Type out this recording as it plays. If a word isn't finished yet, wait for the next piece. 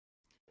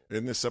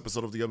In this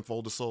episode of the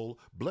Unfolded Soul,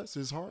 Bless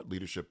His Heart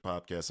Leadership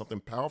Podcast, something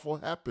powerful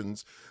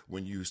happens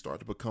when you start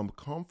to become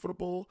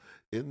comfortable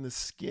in the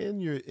skin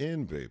you're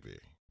in, baby.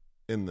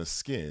 In the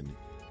skin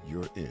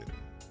you're in.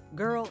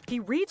 Girl, he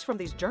reads from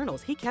these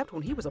journals he kept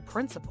when he was a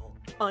principal.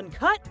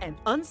 Uncut and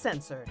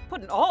uncensored,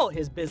 putting all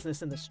his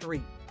business in the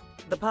street.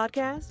 The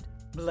podcast,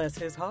 Bless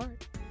His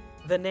Heart.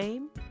 The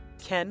name,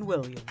 Ken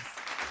Williams.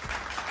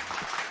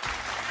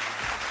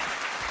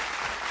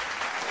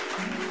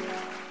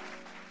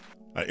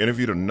 I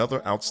interviewed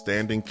another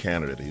outstanding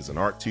candidate. He's an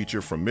art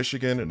teacher from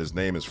Michigan, and his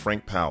name is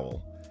Frank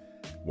Powell.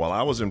 While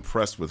I was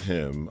impressed with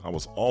him, I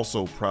was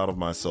also proud of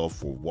myself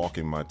for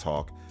walking my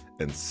talk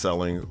and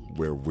selling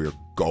where we're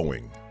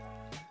going.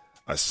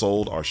 I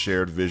sold our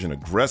shared vision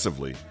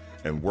aggressively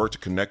and worked to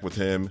connect with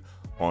him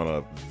on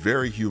a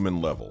very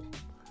human level.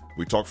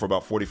 We talked for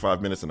about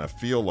 45 minutes, and I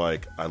feel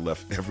like I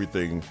left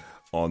everything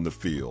on the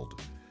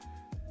field.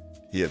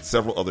 He had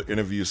several other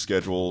interviews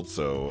scheduled,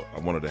 so I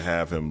wanted to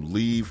have him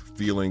leave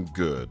feeling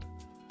good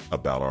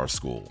about our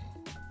school.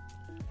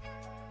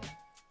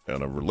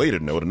 On a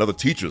related note, another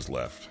teacher's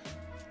left,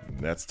 and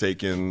that's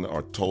taken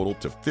our total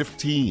to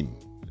 15.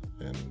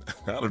 And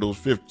out of those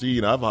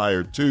 15, I've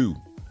hired 2.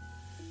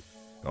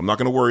 I'm not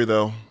going to worry,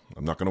 though.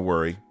 I'm not going to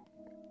worry.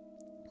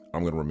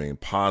 I'm going to remain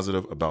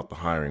positive about the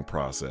hiring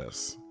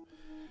process.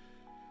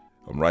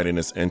 I'm writing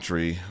this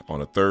entry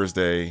on a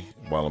Thursday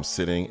while I'm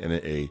sitting in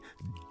a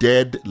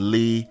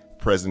deadly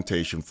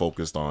presentation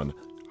focused on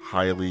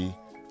highly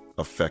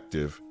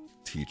effective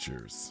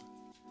teachers.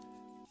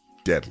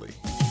 Deadly.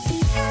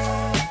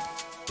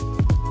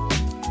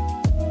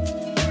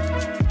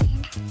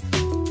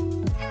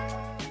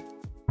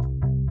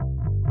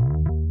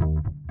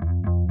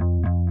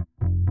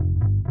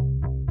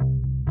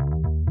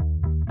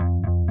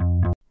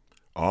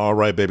 All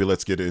right, baby,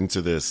 let's get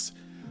into this.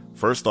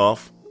 First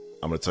off,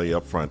 I'm going to tell you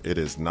up front, it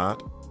is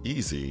not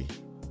easy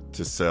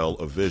to sell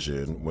a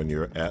vision when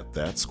you're at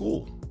that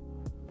school.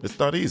 It's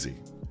not easy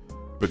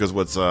because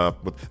what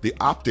the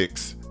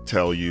optics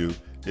tell you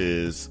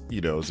is,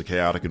 it's a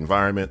chaotic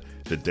environment.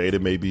 The data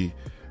may be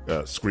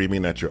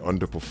screaming that you're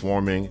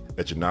underperforming,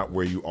 that you're not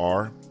where you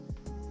are.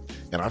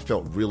 And I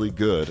felt really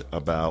good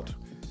about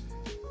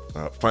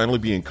finally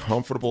being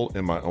comfortable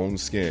in my own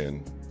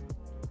skin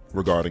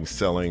regarding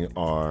selling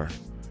our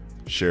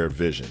shared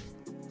vision.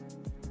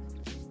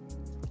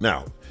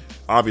 Now,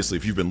 obviously,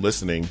 if you've been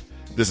listening,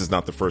 this is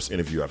not the first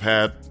interview I've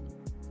had,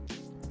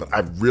 but I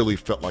really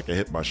felt like I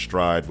hit my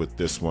stride with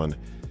this one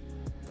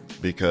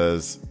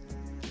because,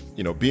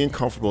 being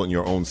comfortable in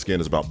your own skin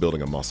is about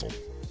building a muscle.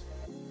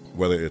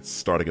 Whether it's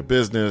starting a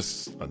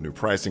business, a new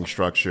pricing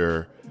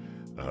structure,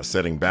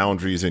 setting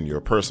boundaries in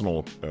your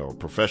personal or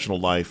professional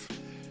life,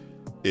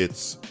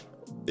 it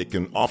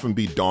can often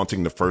be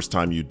daunting the first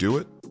time you do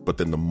it, but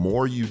then the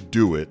more you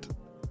do it,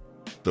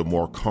 the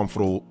more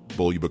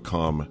comfortable you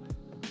become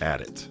at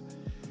it.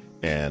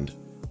 And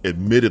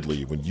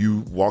admittedly, when you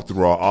walk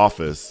through our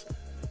office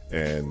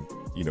and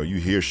you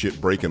hear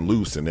shit breaking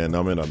loose, and then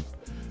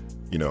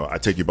I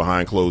take you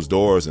behind closed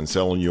doors and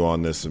selling you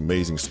on this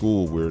amazing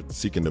school we're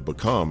seeking to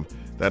become,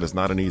 that is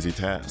not an easy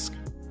task.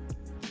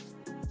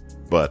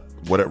 But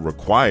what it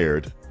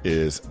required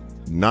is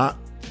not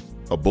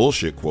a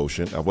bullshit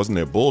quotient. I wasn't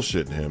there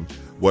bullshitting him.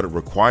 What it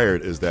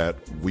required is that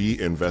we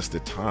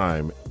invested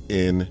time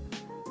in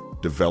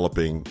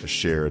developing a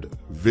shared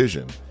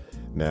vision.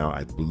 Now,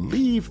 I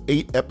believe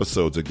 8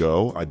 episodes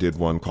ago, I did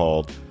one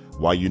called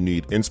Why You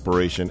Need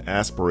Inspiration,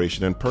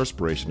 Aspiration, and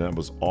Perspiration. That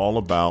was all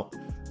about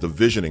the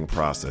visioning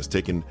process,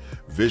 taking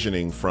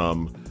visioning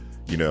from,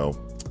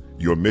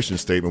 your mission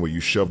statement where you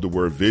shove the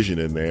word vision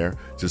in there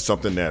to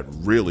something that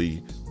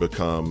really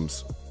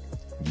becomes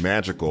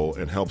magical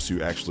and helps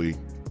you actually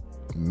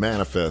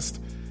manifest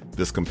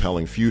this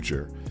compelling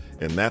future.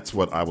 And that's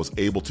what I was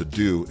able to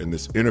do in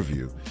this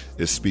interview,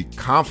 is speak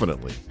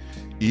confidently,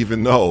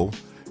 even though,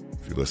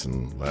 if you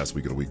listened last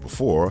week or the week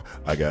before,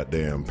 I got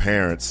damn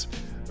parents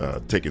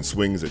taking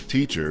swings at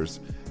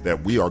teachers,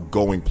 that we are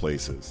going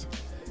places.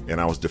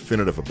 And I was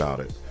definitive about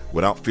it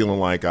without feeling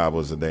like I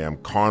was a damn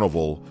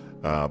carnival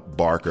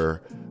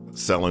barker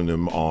selling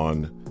them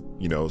on,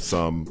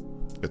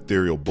 some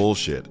ethereal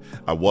bullshit.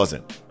 I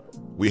wasn't.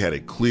 We had a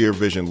clear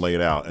vision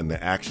laid out and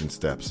the action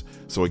steps.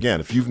 So again,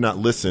 if you've not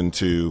listened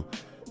to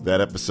that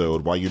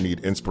episode, Why You Need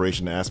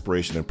Inspiration,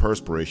 Aspiration, and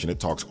Perspiration, it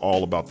talks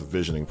all about the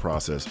visioning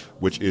process,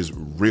 which is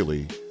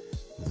really,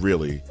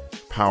 really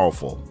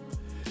powerful.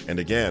 And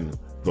again,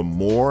 the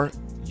more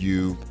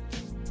you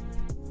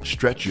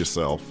stretch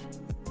yourself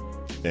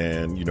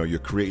and, you're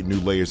creating new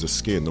layers of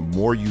skin, the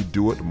more you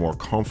do it, the more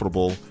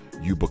comfortable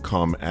you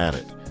become at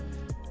it.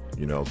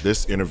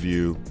 This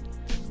interview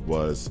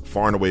was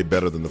far and away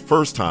better than the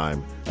first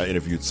time I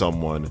interviewed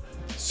someone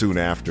soon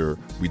after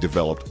we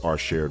developed our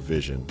shared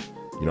vision.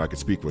 I could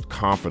speak with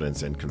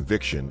confidence and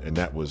conviction, and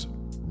that was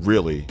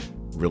really,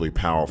 really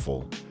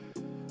powerful.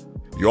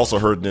 You also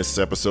heard in this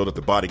episode that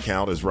the body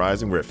count is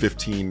rising. We're at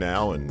 15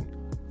 now, and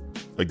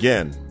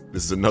again,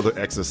 this is another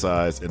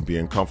exercise in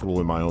being comfortable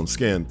in my own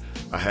skin.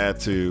 I had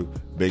to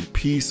make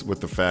peace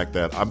with the fact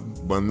that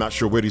I'm not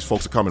sure where these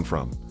folks are coming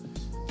from.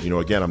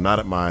 Again, I'm not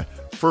at my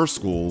first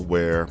school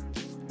where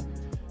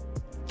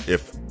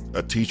if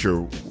a teacher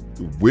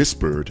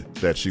whispered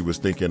that she was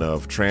thinking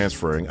of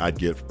transferring, I'd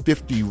get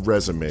 50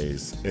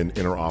 resumes in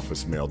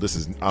inter-office mail.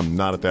 I'm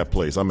not at that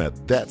place. I'm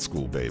at that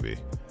school, baby.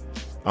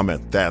 I'm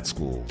at that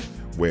school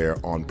where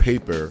on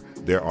paper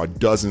there are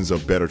dozens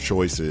of better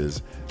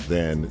choices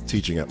than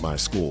teaching at my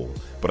school.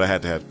 But I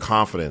had to have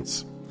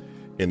confidence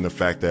in the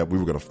fact that we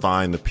were going to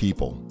find the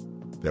people,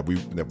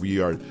 that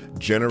we are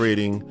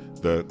generating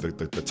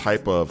the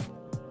type of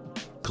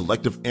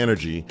collective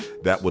energy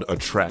that would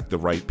attract the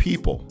right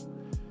people.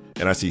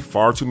 And I see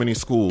far too many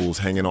schools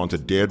hanging on to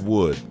dead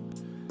wood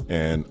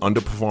and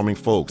underperforming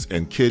folks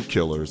and kid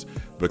killers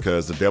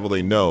because the devil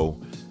they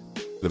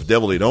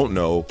don't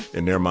know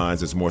in their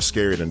minds is more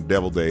scary than the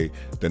devil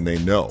than they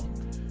know.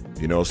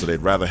 So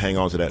they'd rather hang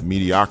on to that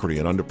mediocrity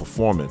and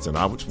underperformance. And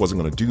I wasn't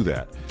going to do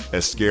that,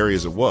 as scary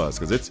as it was,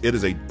 because it's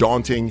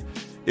daunting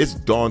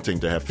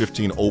to have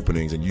 15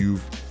 openings and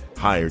you've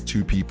hired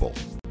 2 people.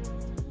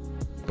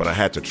 But I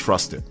had to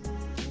trust it.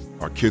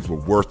 Our kids were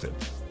worth it.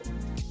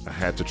 I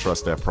had to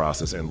trust that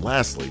process. And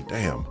lastly,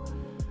 I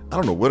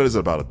don't know what it is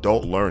about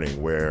adult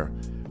learning where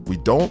we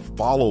don't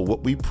follow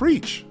what we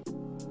preach.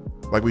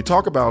 Like we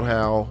talk about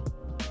how,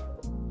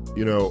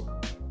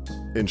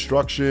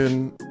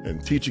 instruction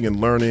and teaching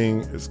and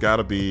learning has got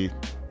to be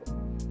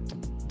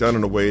done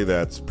in a way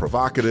that's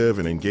provocative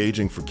and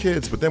engaging for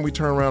kids. But then we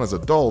turn around as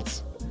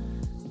adults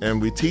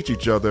and we teach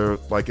each other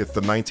like it's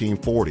the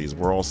 1940s.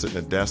 We're all sitting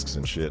at desks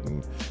and shit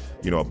and,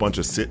 a bunch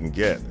of sit and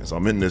get. And so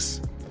I'm in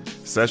this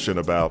session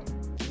about,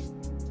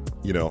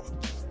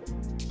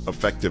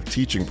 effective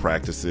teaching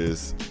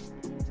practices,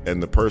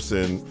 and the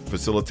person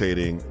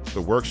facilitating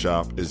the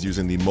workshop is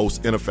using the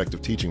most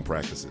ineffective teaching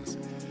practices.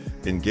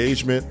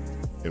 Engagement,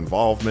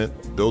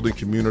 involvement, building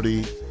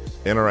community,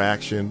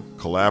 interaction,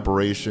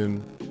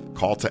 collaboration,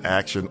 call to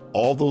action,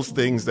 all those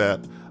things that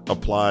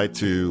apply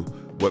to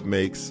what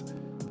makes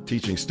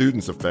teaching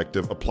students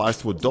effective applies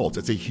to adults.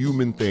 It's a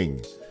human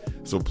thing.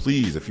 So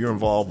please, if you're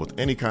involved with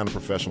any kind of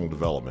professional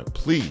development,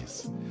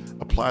 please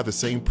apply the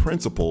same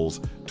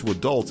principles to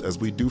adults as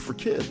we do for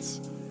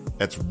kids.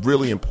 That's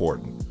really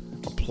important.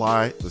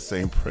 Apply the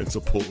same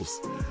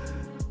principles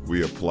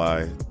we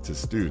apply to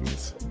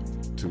students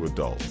to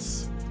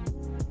adults.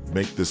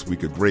 Make this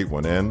week a great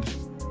one and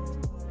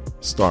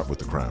start with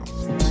the crown.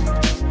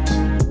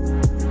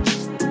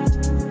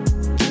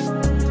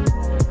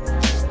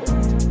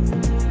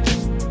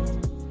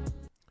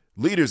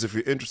 Leaders, if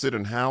you're interested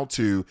in how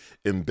to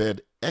embed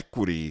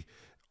equity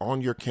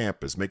on your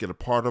campus, make it a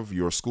part of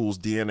your school's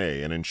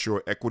DNA and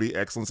ensure equity,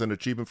 excellence, and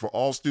achievement for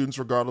all students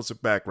regardless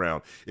of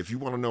background. If you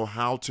want to know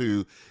how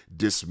to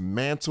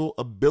dismantle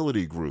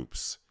ability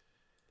groups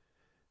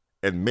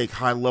and make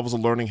high levels of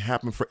learning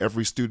happen for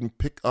every student,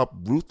 pick up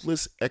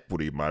Ruthless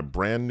Equity, my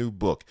brand new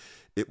book.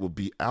 It will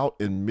be out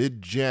in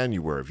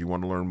mid-January. If you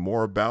want to learn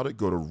more about it,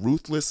 go to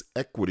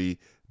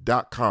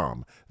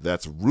ruthlessequity.com.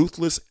 That's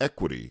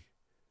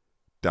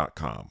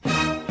ruthlessequity.com.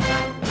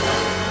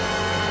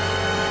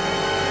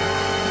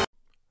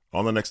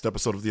 On the next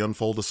episode of the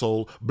Unfold the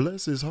Soul,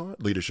 Bless His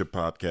Heart Leadership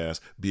Podcast,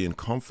 being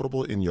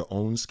comfortable in your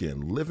own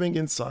skin. Living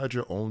inside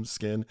your own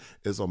skin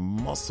is a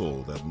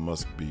muscle that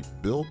must be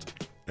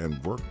built and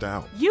worked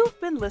out.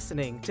 You've been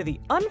listening to the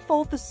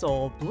Unfold the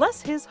Soul,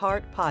 Bless His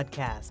Heart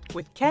podcast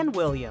with Ken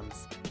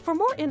Williams. For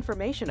more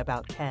information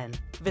about Ken,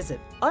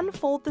 visit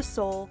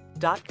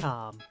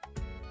unfoldthesoul.com.